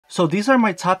So these are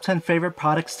my top 10 favorite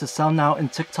products to sell now in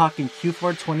TikTok in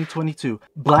Q4 2022.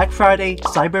 Black Friday,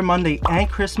 Cyber Monday, and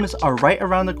Christmas are right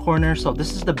around the corner, so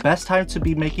this is the best time to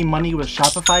be making money with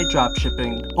Shopify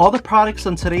Dropshipping. All the products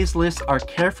on today's list are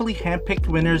carefully handpicked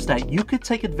winners that you could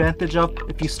take advantage of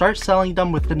if you start selling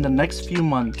them within the next few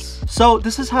months. So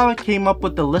this is how I came up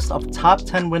with the list of top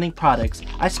 10 winning products.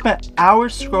 I spent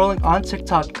hours scrolling on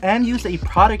TikTok and used a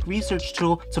product research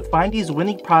tool to find these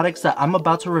winning products that I'm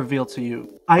about to reveal to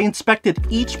you. I inspected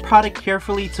each product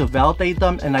carefully to validate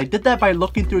them, and I did that by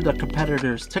looking through the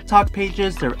competitors' TikTok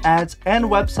pages, their ads, and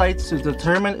websites to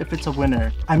determine if it's a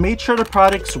winner. I made sure the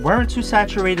products weren't too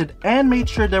saturated and made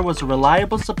sure there was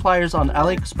reliable suppliers on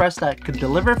ALIEXPRESS that could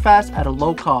deliver fast at a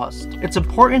low cost. It's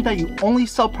important that you only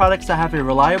sell products that have a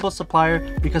reliable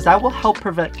supplier because that will help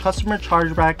prevent customer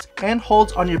chargebacks and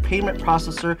holds on your payment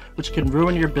processor, which can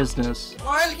ruin your business.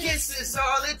 One kiss is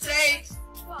all it takes.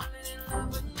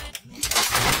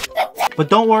 But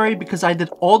don't worry, because I did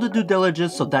all the due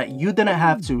diligence so that you didn't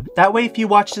have to. That way, if you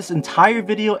watch this entire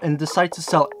video and decide to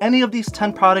sell any of these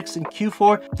 10 products in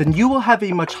Q4, then you will have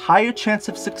a much higher chance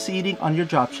of succeeding on your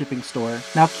dropshipping store.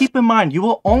 Now keep in mind, you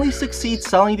will only succeed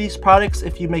selling these products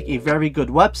if you make a very good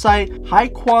website, high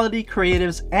quality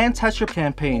creatives, and test your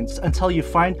campaigns until you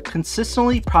find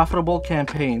consistently profitable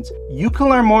campaigns. You can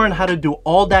learn more on how to do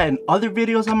all that in other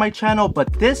videos on my channel,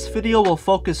 but this video will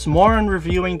focus more on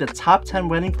reviewing the top 10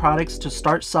 winning products to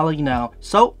start selling now.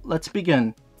 So let's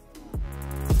begin.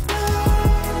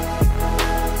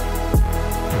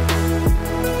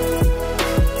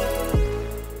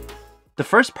 The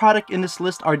first product in this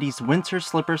list are these winter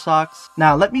slipper socks.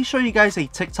 Now let me show you guys a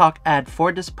TikTok ad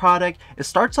for this product. It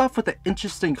starts off with an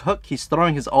interesting hook. He's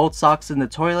throwing his old socks in the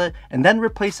toilet and then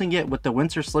replacing it with the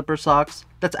winter slipper socks.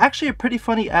 That's actually a pretty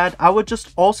funny ad. I would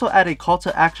just also add a call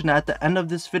to action at the end of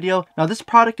this video. Now this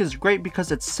product is great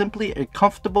because it's simply a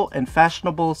comfortable and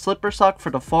fashionable slipper sock for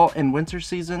the fall and winter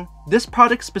season. This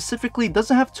product specifically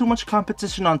doesn't have too much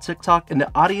competition on TikTok, and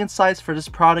the audience size for this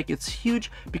product is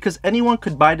huge because anyone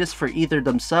could buy this for either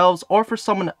themselves or for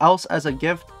someone else as a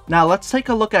gift. Now let's take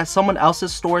a look at someone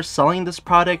else's store selling this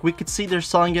product. We could see they're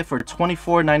selling it for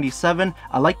 $24.97.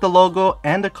 I like the logo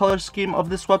and the color scheme of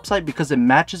this website because it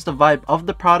matches the vibe of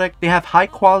the product. They have high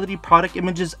quality product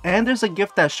images, and there's a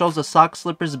gift that shows the sock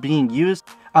slippers being used.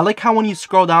 I like how when you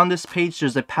scroll down this page,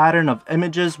 there's a pattern of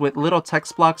images with little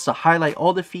text blocks to highlight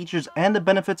all the features and the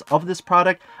benefits of this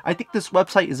product. I think this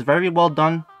website is very well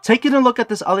done. Taking a look at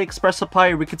this AliExpress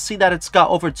supplier, we could see that it's got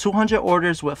over 200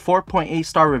 orders with 4.8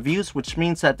 star reviews, which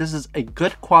means that this is a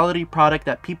good quality product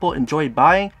that people enjoy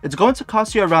buying. It's going to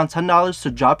cost you around $10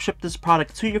 to dropship this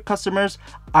product to your customers.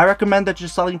 I recommend that your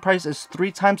selling price is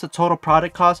 3 times the total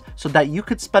product cost so that you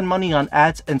could spend money on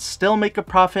ads and still make a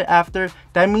profit after.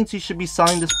 That means you should be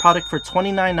selling this product for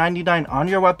 $29.99 on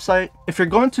your website. If you're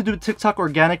going to do TikTok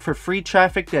organic for free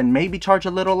traffic, then maybe charge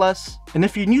a little less. And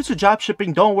if you're new to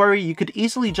dropshipping, don't worry, you could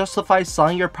easily justify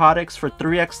selling your products for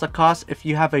 3x the cost if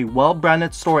you have a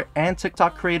well-branded store and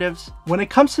TikTok creatives. When it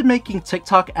comes to making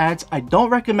TikTok ads, I don't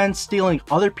recommend stealing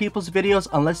other people's videos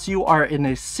unless you are in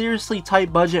a seriously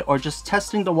tight budget or just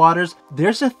testing the waters.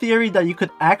 There's a theory that you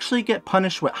could actually get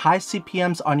punished with high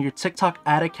CPMs on your TikTok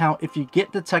ad account if you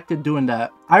get detected doing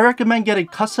that. I recommend getting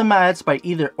custom ads by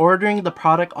either ordering the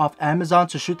product off Amazon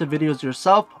to shoot the videos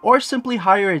yourself or simply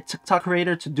hire a TikTok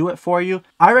creator to do it for you.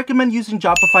 I recommend using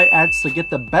Shopify ads to get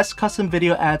the best custom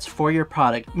video ads for your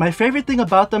product. My favorite thing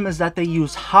about them is that they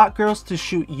use hot girls to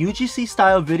shoot UGC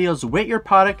style videos with your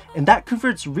product, and that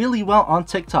converts really well on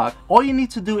TikTok. All you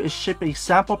need to do is ship a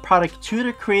sample product to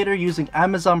the creator using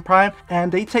Amazon Prime, and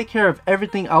they take care of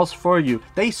everything else for you.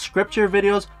 They script your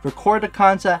videos, record the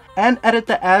content, and edit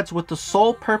the ads with the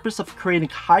sole purpose of creating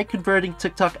high converting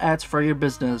TikTok ads for your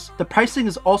business. The pricing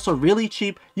is also really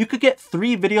cheap. You could get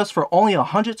 3 videos for only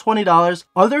 $120.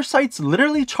 Other sites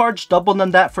literally charge double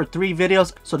than that for 3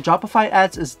 videos, so Shopify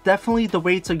ads is definitely the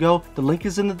way to go. The link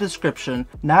is in the description.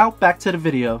 Now back to the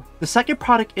video. The second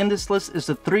product in this list is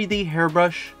the 3D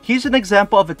hairbrush. Here's an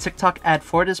example of a TikTok ad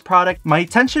for this product. My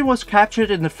attention was captured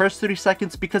in the first 30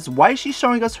 seconds because why is she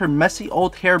showing us her messy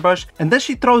old hairbrush and then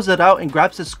she throws it out and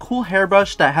grabs this cool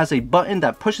hairbrush that has a button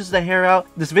that pushes the hair out.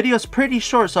 This video is pretty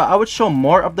short, so I would show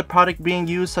more of the product being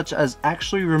used, such as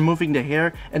actually removing the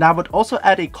hair, and I would also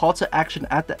add a call to action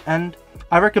at the end.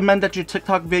 I recommend that your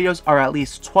TikTok videos are at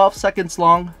least 12 seconds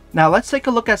long. Now let's take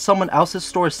a look at someone else's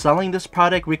store selling this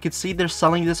product. We could see they're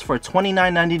selling this for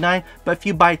 $29.99, but if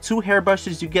you buy 2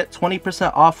 hairbrushes you get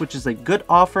 20% off, which is a good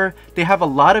offer. They have a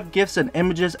lot of gifs and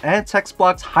images and text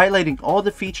blocks highlighting all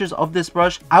the features of this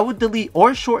brush. I would delete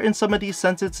or shorten some of these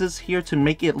sentences here to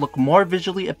make it look more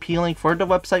visually appealing for the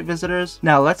website visitors.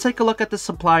 Now let's take a look at the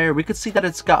supplier. We could see that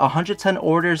it's got 110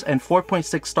 orders and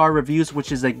 4.6 star reviews,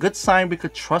 which is a good sign we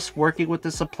could trust working with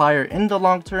the supplier in the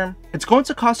long term. It's going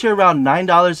to cost you around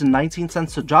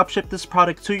 $9.19 to dropship this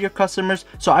product to your customers,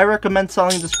 so I recommend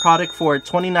selling this product for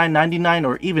 $29.99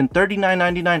 or even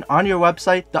 $39.99 on your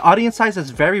website. The audience size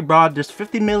is very broad. There's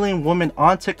 50 million women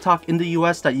on TikTok in the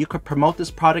US that you could promote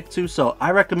this product to, so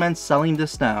I recommend selling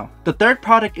this now. The third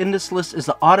product in this list is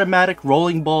the automatic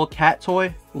rolling bowl cat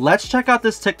toy. Let's check out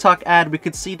this TikTok ad. We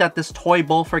could see that this toy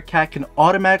bowl for cat can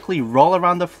automatically roll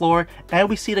around the floor, and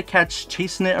we see the cats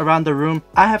chasing it around the room.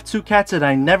 I have 2 cats and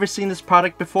I never seen this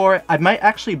product before. I might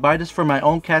actually buy this for my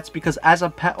own cats because as a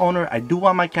pet owner I do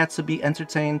want my cats to be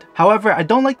entertained. However, I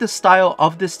don't like the style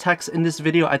of this text in this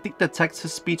video. I think the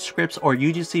text-to-speech scripts or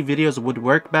UGC videos would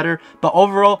work better, but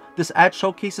overall this ad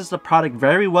showcases the product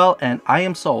very well and I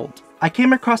am sold. I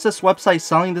came across this website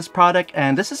selling this product,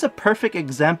 and this is a perfect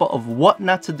example of what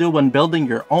not to do when building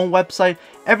your own website.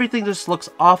 Everything just looks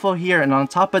awful here, and on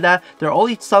top of that, they're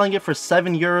only selling it for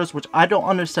 €7, which I don't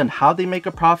understand how they make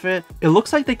a profit. It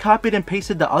looks like they copied and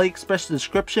pasted the AliExpress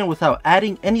description without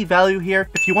adding any value here.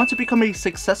 If you want to become a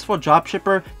successful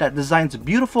dropshipper that designs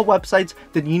beautiful websites,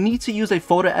 then you need to use a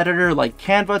photo editor like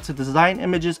Canva to design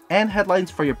images and headlines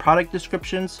for your product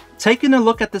descriptions. Taking a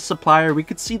look at this supplier, we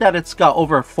could see that it's got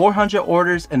over 400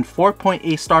 orders and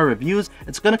 4.8 star reviews.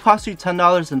 It's going to cost you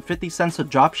 $10.50 to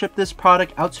dropship this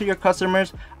product out to your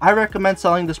customers. I recommend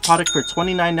selling this product for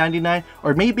 $29.99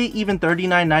 or maybe even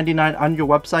 $39.99 on your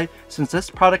website, since this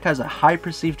product has a high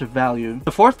perceived value.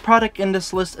 The fourth product in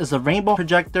this list is a rainbow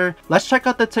projector. Let's check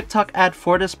out the TikTok ad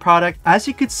for this product. As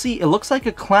you can see, it looks like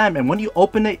a clam, and when you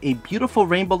open it, a beautiful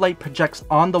rainbow light projects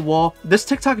on the wall. This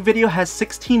TikTok video has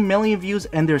 16 million views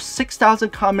and there's 6,000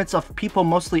 comments of people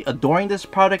mostly adoring this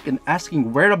product and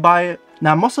asking where to buy it.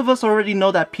 Now, most of us already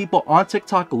know that people on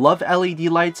TikTok love LED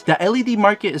lights. The LED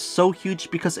market is so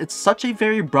huge because it's such a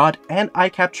very broad and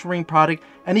eye-capturing product.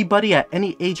 Anybody at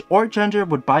any age or gender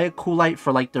would buy a cool light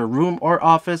for like their room or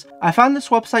office. I found this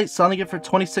website selling it for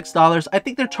 $26. I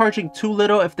think they're charging too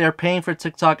little if they're paying for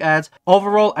TikTok ads.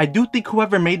 Overall, I do think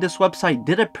whoever made this website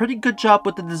did a pretty good job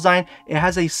with the design. It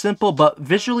has a simple but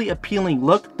visually appealing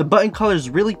look. The button colors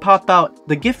really pop out.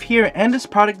 The GIF here and this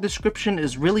product description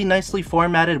is really nicely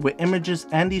formatted with images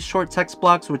and these short text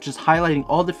blocks, which is highlighting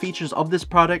all the features of this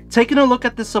product. Taking a look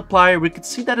at this supplier, we can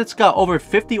see that it's got over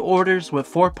 50 orders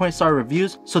with 4.star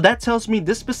reviews. So that tells me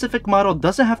this specific model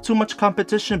doesn't have too much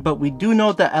competition, but we do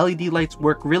know that LED lights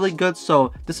work really good,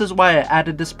 so this is why I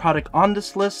added this product on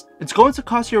this list. It's going to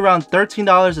cost you around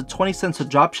 $13.20 to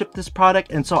dropship this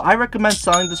product, and so I recommend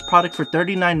selling this product for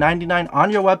 $39.99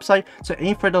 on your website to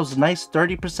aim for those nice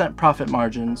 30% profit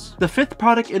margins. The fifth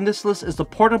product in this list is the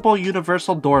portable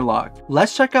universal door lock.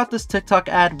 Let's check out this TikTok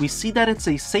ad. We see that it's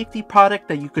a safety product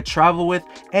that you could travel with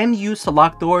and use to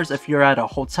lock doors if you're at a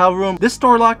hotel room. This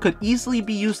door lock could easily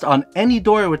be used on any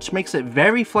door, which makes it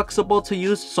very flexible to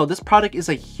use, so this product is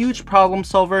a huge problem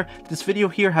solver. This video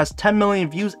here has 10 million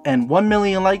views and 1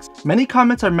 million likes. Many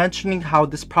comments are mentioning how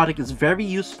this product is very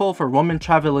useful for women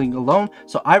traveling alone,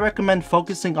 so I recommend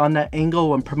focusing on that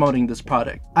angle when promoting this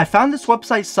product. I found this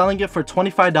website selling it for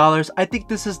 $25. I think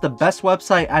this is the best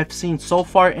website I've seen so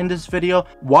far in this video.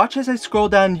 Watch as I scroll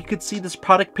down. You can see this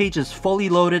product page is fully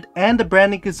loaded and the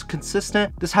branding is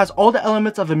consistent. This has all the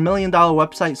elements of $1 million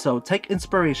website, so take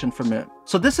inspiration from it.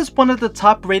 So this is one of the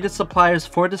top rated suppliers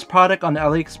for this product on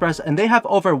AliExpress, and they have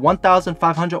over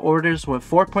 1,500 orders with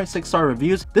 4.6 star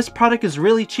reviews. This product is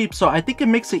really cheap, so I think it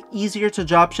makes it easier to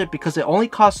dropship because it only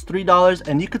costs $3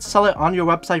 and you could sell it on your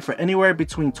website for anywhere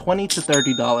between $20 to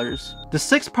 $30. The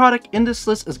sixth product in this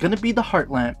list is going to be the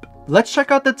heart lamp. Let's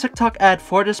check out the TikTok ad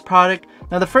for this product.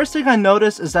 Now, the first thing I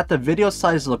noticed is that the video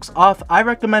size looks off. I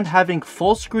recommend having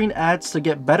full screen ads to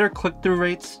get better click-through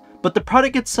rates. But the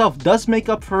product itself does make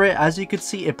up for it. As you can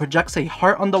see, it projects a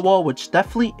heart on the wall, which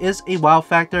definitely is a wow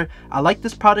factor. I like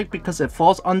this product because it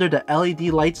falls under the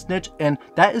LED lights niche, and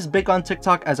that is big on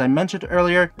TikTok, as I mentioned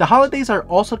earlier. The holidays are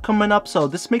also coming up, so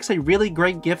this makes a really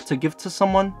great gift to give to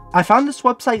someone. I found this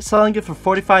website selling it for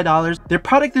 $45. Their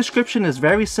product description is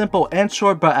very simple and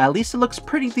short, but at least it looks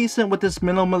pretty decent with this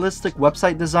minimalistic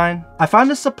website design. I found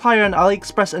this supplier on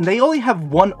AliExpress and they only have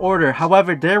one order.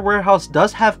 However, their warehouse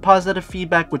does have positive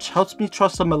feedback, which helps me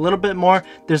trust them a little bit more.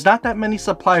 There's not that many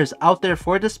suppliers out there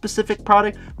for this specific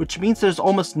product, which means there's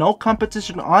almost no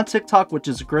competition on TikTok, which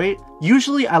is great.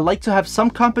 Usually I like to have some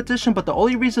competition, but the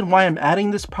only reason why I'm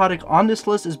adding this product on this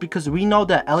list is because we know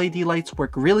that LED lights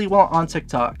work really well on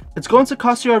TikTok. It's going to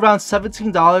cost you around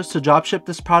 $17 to dropship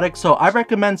this product, so I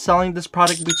recommend selling this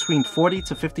product between $40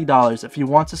 to $50 if you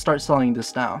want to start selling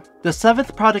this now. The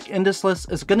 7th product in this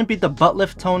list is going to be the butt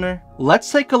lift toner.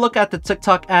 Let's take a look at the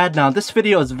TikTok ad. Now this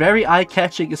video is very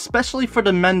eye-catching, especially for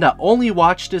the men that only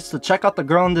watch this to check out the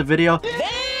girl in the video.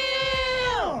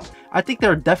 I think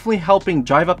they're definitely helping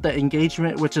drive up the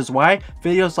engagement, which is why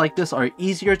videos like this are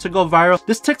easier to go viral.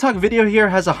 This TikTok video here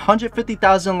has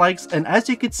 150,000 likes, and as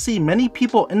you can see, many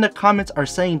people in the comments are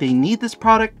saying they need this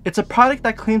product. It's a product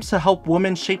that claims to help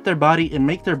women shape their body and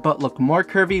make their butt look more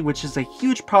curvy, which is a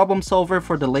huge problem solver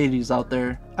for the ladies out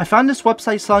there. I found this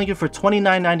website selling it for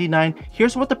 $29.99.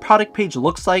 Here's what the product page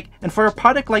looks like, and for a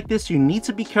product like this, you need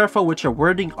to be careful with your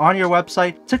wording on your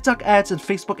website. TikTok ads and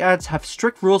Facebook ads have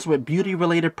strict rules with beauty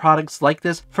related products like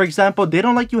this. For example, they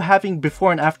don't like you having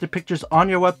before and after pictures on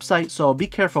your website, so be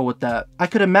careful with that. I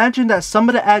could imagine that some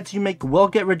of the ads you make will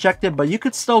get rejected, but you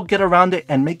could still get around it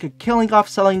and make a killing off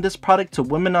selling this product to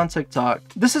women on TikTok.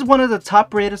 This is one of the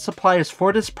top rated suppliers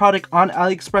for this product on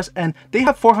AliExpress, and they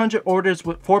have 400 orders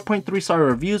with 4.3 star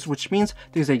reviews, which means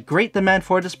there's a great demand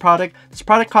for this product. This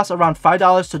product costs around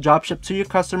 $5 to dropship to your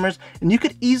customers, and you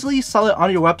could easily sell it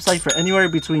on your website for anywhere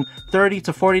between $30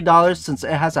 to $40 since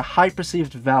it has a high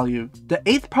perceived value. The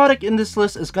 8th product in this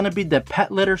list is going to be the pet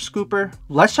litter scooper.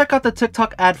 Let's check out the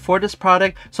TikTok ad for this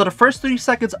product. So the first 30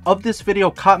 seconds of this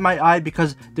video caught my eye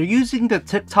because they're using the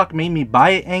TikTok made me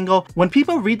buy it angle. When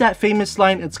people read that famous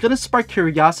line, it's going to spark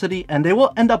curiosity and they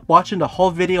will end up watching the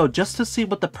whole video just to see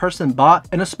what the person bought,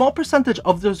 and a small percentage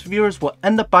of those viewers will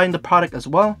end up buying the product as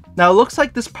well. Now it looks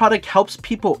like this product helps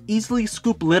people easily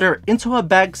scoop litter into a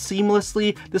bag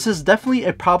seamlessly. This is definitely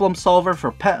a problem solver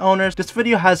for pet owners. This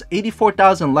video has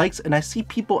 84,000 likes, and I see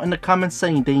people in the comments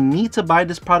saying they need to buy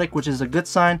this product, which is a good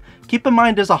sign. Keep in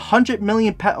mind there's 100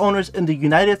 million pet owners in the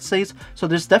United States, so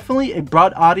there's definitely a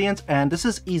broad audience and this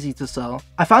is easy to sell.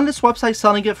 I found this website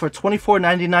selling it for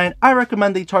 $24.99. I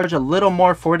recommend they charge a little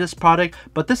more for this product,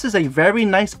 but this is a very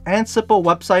nice and simple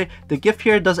website. The GIF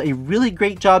here does a really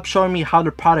great job showing me how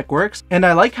the product works, and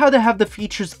I like how they have the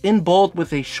features in bold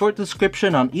with a short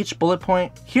description on each bullet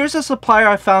point. Here's a supplier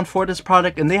I found for this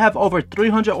product, and they have over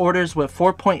 300 orders with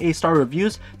 4.8 star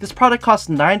reviews. This product costs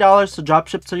 $9 to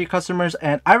dropship to your customers,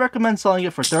 and I recommend selling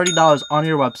it for $30 on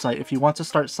your website if you want to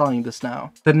start selling this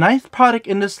now. The 9th product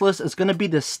in this list is going to be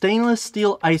the stainless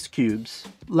steel ice cubes.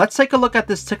 Let's take a look at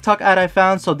this TikTok ad I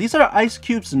found. So these are ice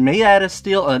cubes made out of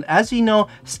steel, and as you know,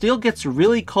 steel gets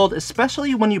really cold,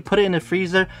 especially when you put it in the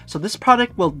freezer. So this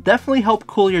product will definitely help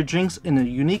cool your drinks in a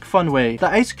unique, fun way. The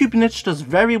ice cube niche does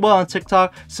very well on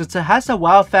TikTok since it has a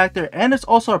wow factor, and it's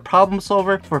also a problem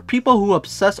solver for people who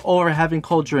obsess over having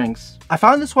cold drinks. I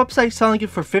found this website selling it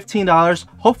for $15.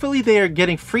 Hopefully they are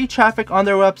getting free traffic on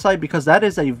their website because that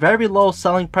is a very low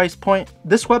selling price point.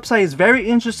 This website is very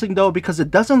interesting though because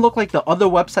it doesn't look like the other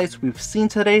websites we've seen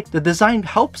today. The design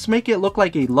helps make it look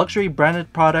like a luxury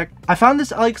branded product. I found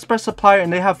this AliExpress supplier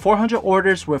and they have 400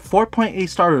 orders with 4.8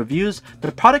 star reviews.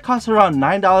 The product costs around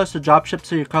 $9 to dropship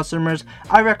to your customers.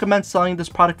 I recommend selling this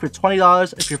product for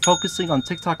 $20 if you're focusing on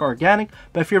TikTok organic,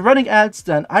 but if you're running ads,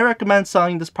 then I recommend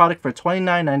selling this product for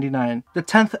 $29.99. The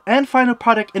 10th and final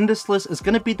product in this list is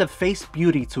going to be the face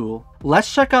beauty tool.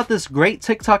 Let's check out this great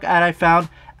TikTok ad I found.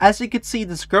 As you can see,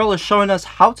 this girl is showing us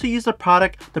how to use the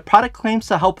product. The product claims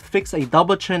to help fix a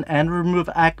double chin and remove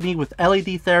acne with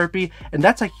LED therapy, and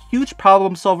that's a huge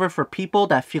problem solver for people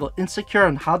that feel insecure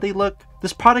on how they look.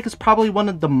 This product is probably one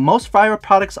of the most viral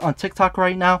products on TikTok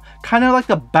right now, kind of like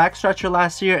the back stretcher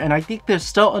last year, and I think there's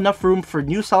still enough room for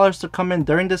new sellers to come in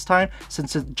during this time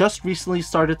since it just recently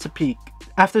started to peak.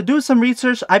 After doing some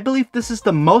research, I believe this is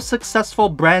the most successful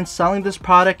brand selling this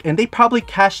product, and they probably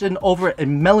cashed in over $1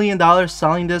 million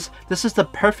selling this. This is the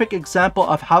perfect example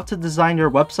of how to design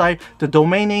your website. The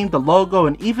domain name, the logo,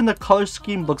 and even the color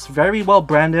scheme looks very well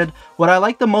branded. What I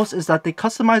like the most is that they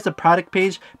customize the product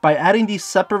page by adding these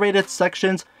separated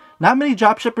sections. Not many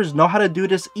dropshippers know how to do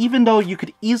this, even though you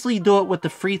could easily do it with the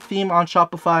free theme on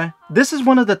Shopify. This is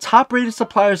one of the top rated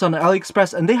suppliers on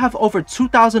AliExpress, and they have over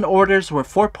 2,000 orders with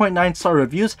 4.9 star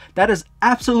reviews. That is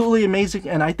absolutely amazing,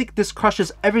 and I think this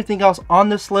crushes everything else on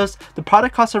this list. The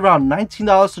product costs around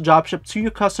 $19 to dropship to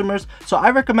your customers, so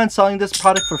I recommend selling this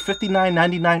product for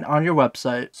 $59.99 on your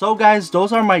website. So guys,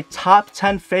 those are my top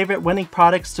 10 favorite winning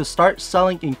products to start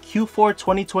selling in Q4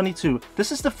 2022.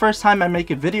 This is the first time I make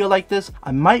a video like this.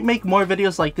 I might make more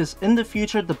videos like this in the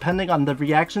future depending on the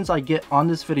reactions I get on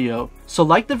this video. So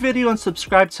like the video and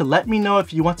subscribe to let me know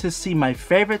if you want to see my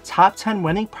favorite top 10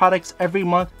 winning products every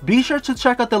month. Be sure to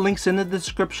check out the links in the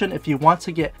description if you want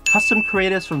to get custom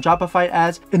creatives from Shopify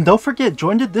ads, and don't forget,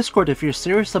 join the Discord if you're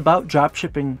serious about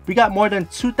dropshipping. We got more than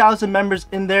 2,000 members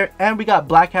in there, and we got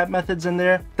black hat methods in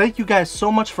there. Thank you guys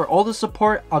so much for all the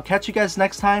support. I'll catch you guys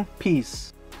next time. Peace.